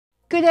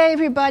Good day,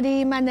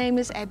 everybody. My name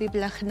is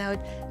Blignaut.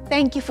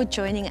 Thank you for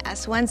joining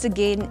us once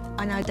again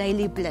on our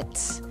daily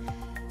Blitz.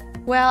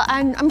 Well,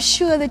 I'm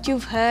sure that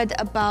you've heard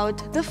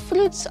about the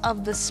fruits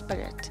of the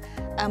Spirit,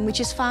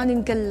 which is found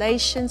in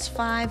Galatians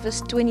 5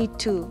 verse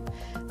 22.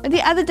 But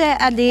the other day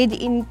I read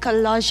in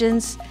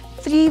Colossians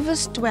 3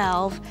 verse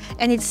 12,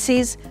 and it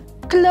says,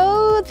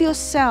 "Clothe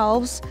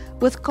yourselves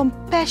with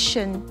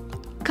compassion,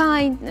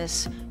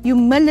 kindness,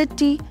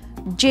 humility,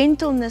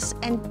 gentleness,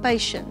 and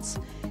patience."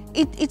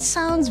 It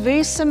sounds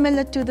very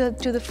similar to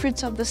the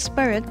fruits of the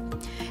Spirit,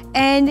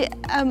 and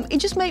it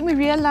just made me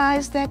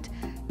realize that,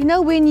 you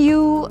know, when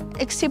you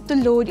accept the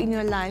Lord in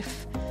your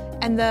life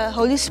and the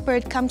Holy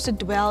Spirit comes to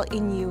dwell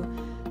in you,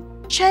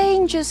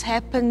 changes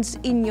happens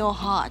in your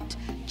heart.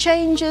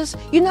 Changes,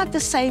 you're not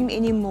the same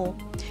anymore.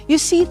 You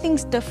see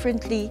things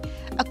differently.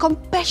 A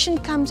compassion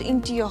comes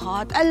into your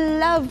heart. A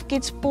love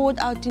gets poured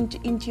out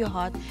into your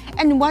heart.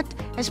 And what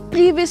has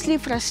previously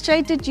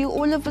frustrated you,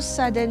 all of a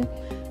sudden,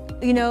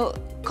 you know,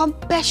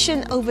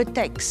 compassion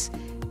overtakes,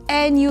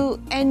 and you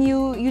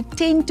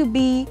tend to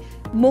be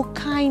more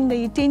kinder,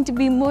 you tend to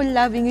be more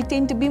loving, you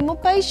tend to be more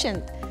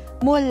patient,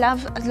 more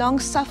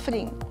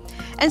long-suffering.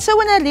 And so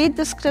when I read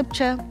the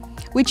scripture,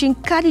 which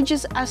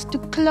encourages us to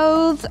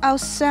clothe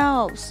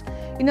ourselves,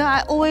 you know,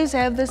 I always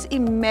have this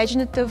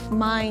imaginative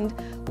mind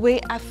where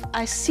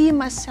I see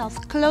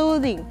myself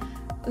clothing,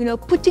 you know,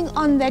 putting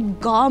on that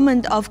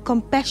garment of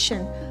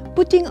compassion,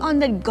 putting on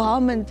that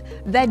garment,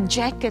 that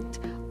jacket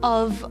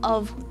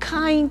of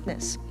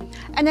kindness.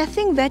 And I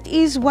think that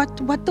is what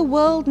the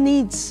world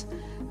needs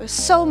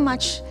so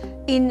much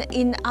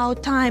in our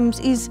times.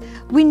 Is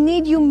we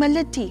need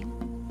humility,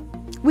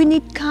 we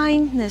need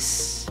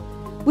kindness,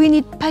 we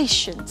need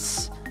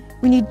patience,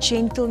 we need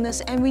gentleness,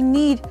 and we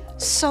need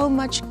so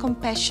much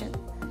compassion.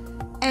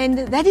 And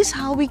that is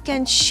how we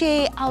can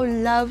share our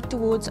love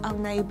towards our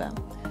neighbor.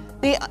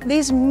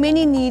 There's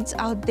many needs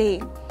out there,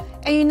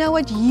 and you know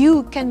what?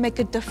 You can make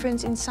a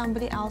difference in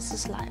somebody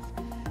else's life.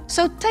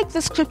 So take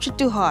the scripture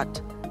to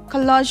heart,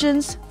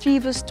 Colossians 3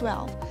 verse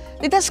 12.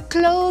 Let us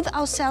clothe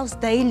ourselves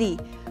daily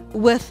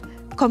with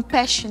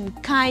compassion,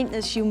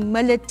 kindness,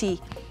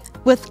 humility,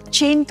 with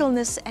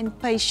gentleness and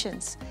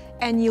patience.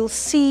 And you'll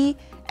see,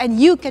 and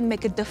you can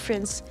make a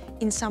difference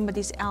in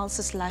somebody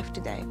else's life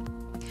today.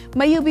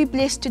 May you be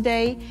blessed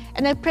today,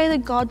 and I pray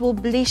that God will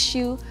bless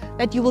you,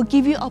 that you will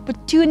give you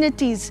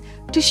opportunities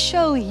to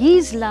show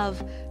His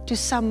love to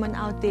someone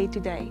out there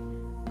today.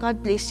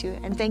 God bless you,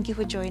 and thank you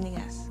for joining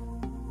us.